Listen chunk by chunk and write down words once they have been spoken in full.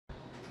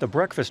The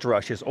breakfast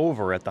rush is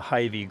over at the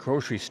Hy-Vee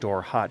grocery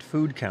store hot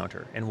food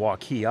counter in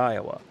Waukee,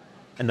 Iowa,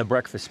 and the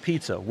breakfast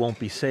pizza won't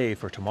be saved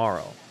for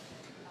tomorrow.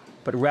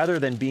 But rather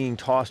than being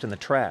tossed in the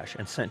trash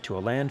and sent to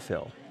a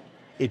landfill,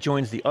 it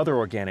joins the other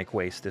organic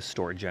waste this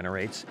store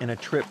generates in a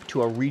trip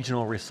to a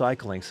regional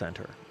recycling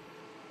center.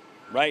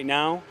 Right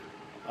now,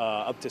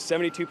 up to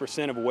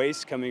 72% of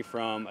waste coming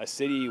from a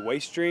city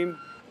waste stream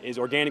is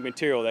organic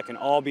material that can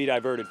all be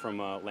diverted from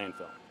a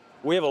landfill.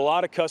 We have a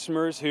lot of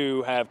customers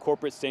who have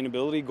corporate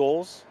sustainability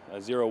goals,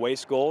 zero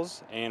waste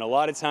goals, and a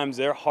lot of times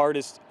their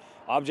hardest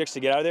objects to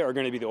get out of there are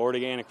going to be the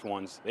organic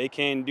ones. They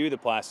can do the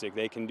plastic,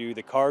 they can do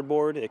the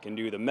cardboard, they can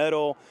do the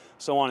metal,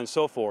 so on and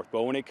so forth.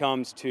 But when it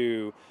comes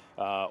to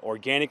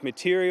organic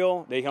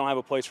material, they don't have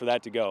a place for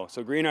that to go.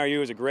 So Green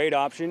RU is a great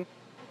option.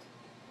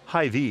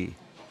 Hy-Vee,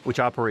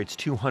 which operates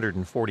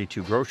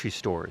 242 grocery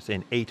stores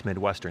in 8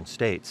 Midwestern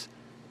states,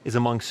 is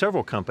among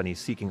several companies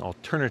seeking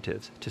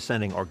alternatives to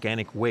sending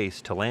organic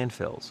waste to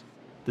landfills.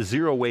 The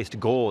zero waste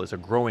goal is a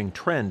growing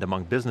trend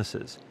among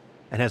businesses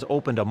and has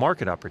opened a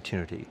market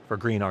opportunity for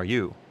Green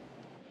RU.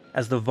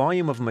 As the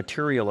volume of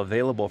material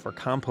available for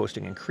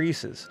composting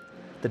increases,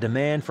 the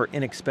demand for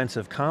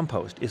inexpensive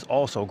compost is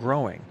also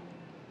growing.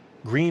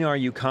 Green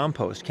RU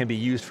compost can be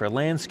used for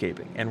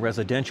landscaping and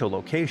residential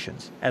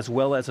locations, as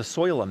well as a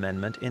soil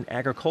amendment in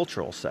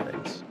agricultural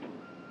settings.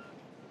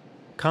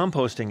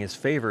 Composting is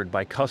favored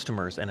by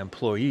customers and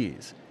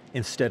employees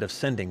instead of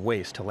sending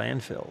waste to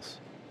landfills.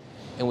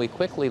 And we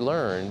quickly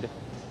learned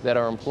that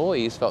our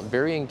employees felt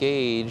very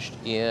engaged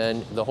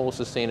in the whole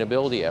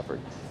sustainability effort.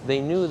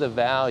 They knew the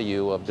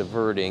value of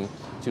diverting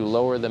to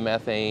lower the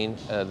methane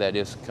that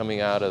is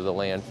coming out of the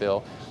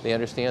landfill. They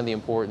understand the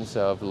importance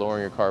of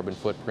lowering your carbon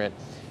footprint.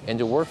 And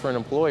to work for an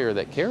employer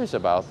that cares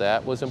about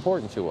that was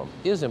important to them,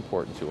 is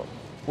important to them.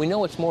 We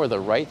know it's more the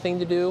right thing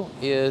to do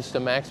is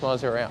to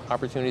maximize our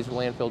opportunities for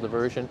landfill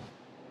diversion.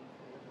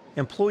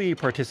 Employee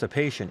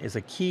participation is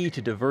a key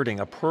to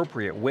diverting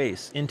appropriate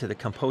waste into the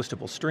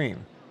compostable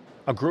stream.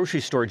 A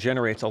grocery store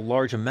generates a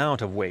large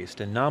amount of waste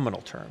in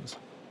nominal terms.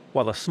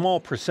 While a small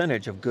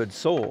percentage of goods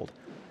sold,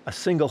 a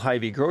single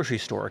Hy-Vee grocery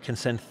store can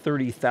send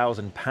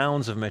 30,000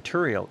 pounds of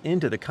material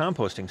into the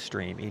composting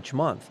stream each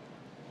month.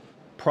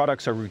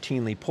 Products are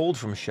routinely pulled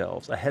from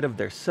shelves ahead of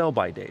their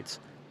sell-by dates.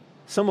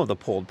 Some of the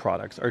pulled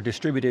products are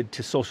distributed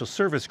to social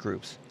service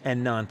groups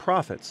and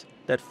nonprofits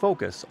that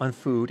focus on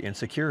food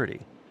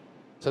insecurity.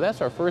 So that's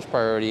our first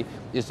priority,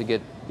 is to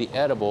get the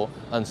edible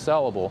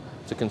unsellable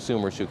to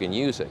consumers who can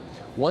use it.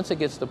 Once it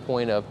gets to the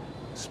point of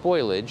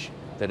spoilage,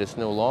 that it's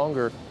no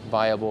longer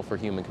viable for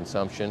human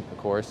consumption, of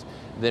course,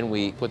 then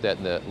we put that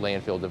in the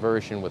landfill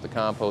diversion with the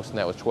compost, and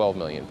that was 12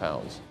 million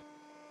pounds.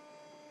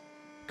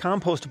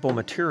 Compostable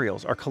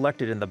materials are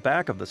collected in the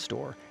back of the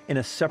store in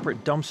a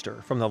separate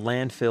dumpster from the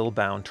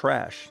landfill-bound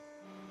trash.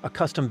 A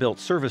custom-built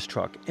service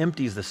truck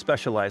empties the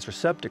specialized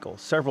receptacle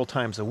several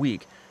times a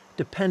week,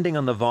 depending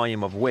on the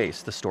volume of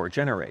waste the store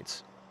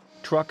generates.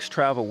 Trucks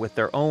travel with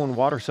their own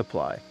water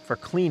supply for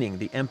cleaning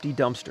the empty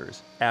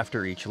dumpsters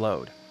after each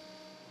load.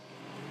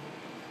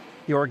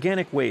 The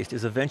organic waste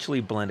is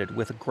eventually blended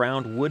with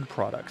ground wood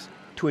products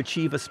to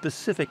achieve a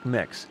specific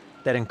mix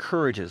that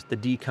encourages the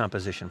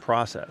decomposition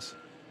process.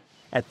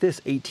 At this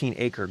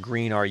 18-acre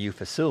Green RU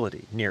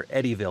facility near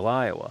Eddyville,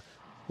 Iowa,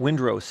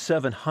 windrows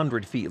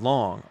 700 feet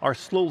long are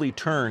slowly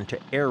turned to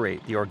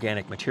aerate the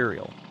organic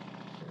material.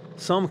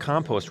 Some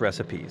compost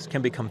recipes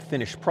can become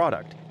finished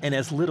product in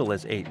as little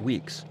as 8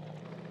 weeks,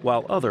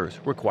 while others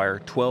require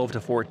 12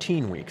 to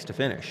 14 weeks to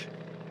finish.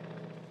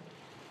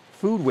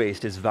 Food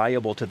waste is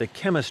valuable to the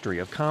chemistry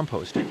of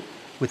composting,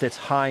 with its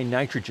high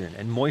nitrogen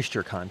and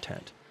moisture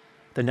content.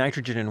 The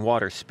nitrogen and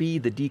water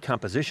speed the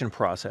decomposition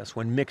process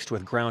when mixed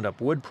with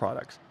ground-up wood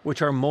products,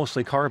 which are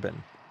mostly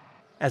carbon.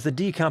 As the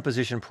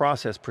decomposition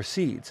process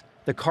proceeds,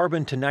 the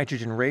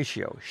carbon-to-nitrogen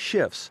ratio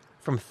shifts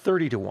from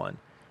 30-to-1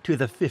 to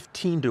the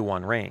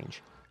 15-to-1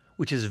 range,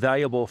 which is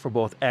valuable for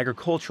both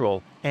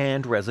agricultural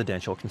and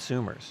residential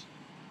consumers.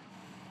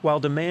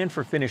 While demand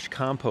for finished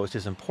compost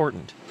is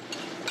important,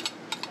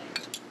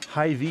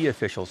 Hy-Vee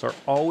officials are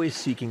always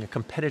seeking a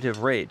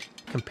competitive rate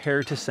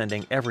compared to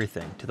sending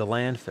everything to the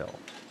landfill.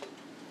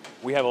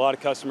 We have a lot of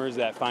customers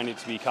that find it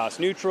to be cost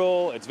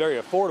neutral. It's a very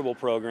affordable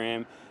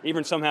program.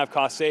 Even some have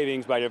cost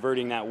savings by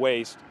diverting that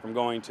waste from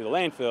going to the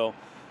landfill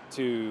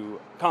to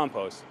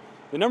compost.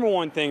 The number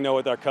one thing, though,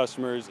 with our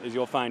customers is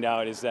you'll find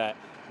out is that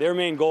their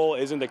main goal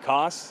isn't the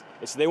cost.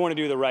 It's they want to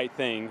do the right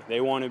thing. They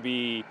want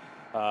to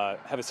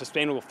have a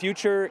sustainable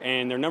future,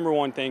 and their number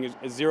one thing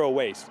is zero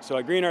waste. So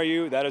at Green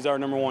RU, that is our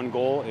number one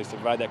goal, is to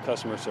provide that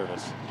customer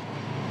service.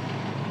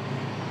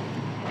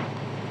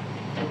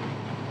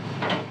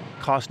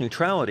 Cost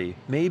neutrality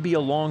may be a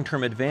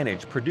long-term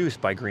advantage produced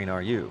by Green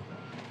RU.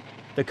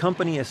 The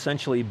company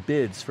essentially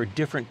bids for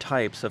different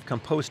types of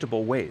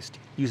compostable waste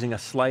using a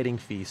sliding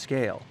fee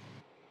scale.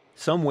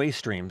 Some waste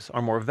streams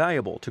are more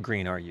valuable to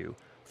Green RU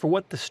for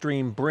what the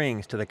stream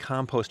brings to the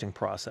composting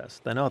process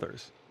than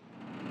others.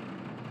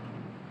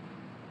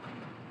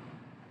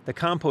 The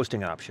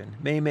composting option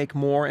may make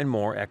more and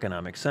more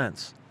economic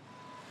sense.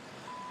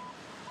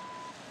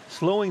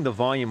 Slowing the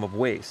volume of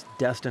waste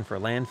destined for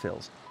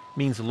landfills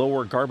means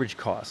lower garbage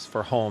costs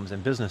for homes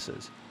and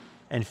businesses,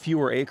 and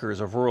fewer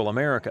acres of rural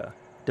America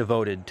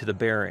devoted to the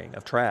burying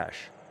of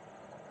trash.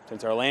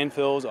 Since our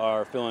landfills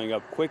are filling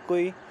up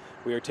quickly,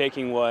 we are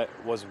taking what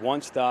was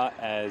once thought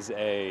as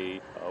a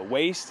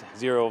waste,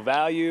 zero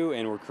value,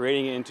 and we're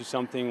creating it into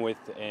something with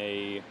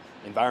a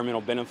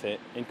environmental benefit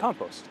in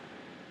compost.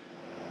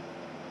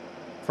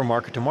 From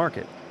Market to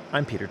Market,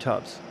 I'm Peter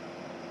Tubbs.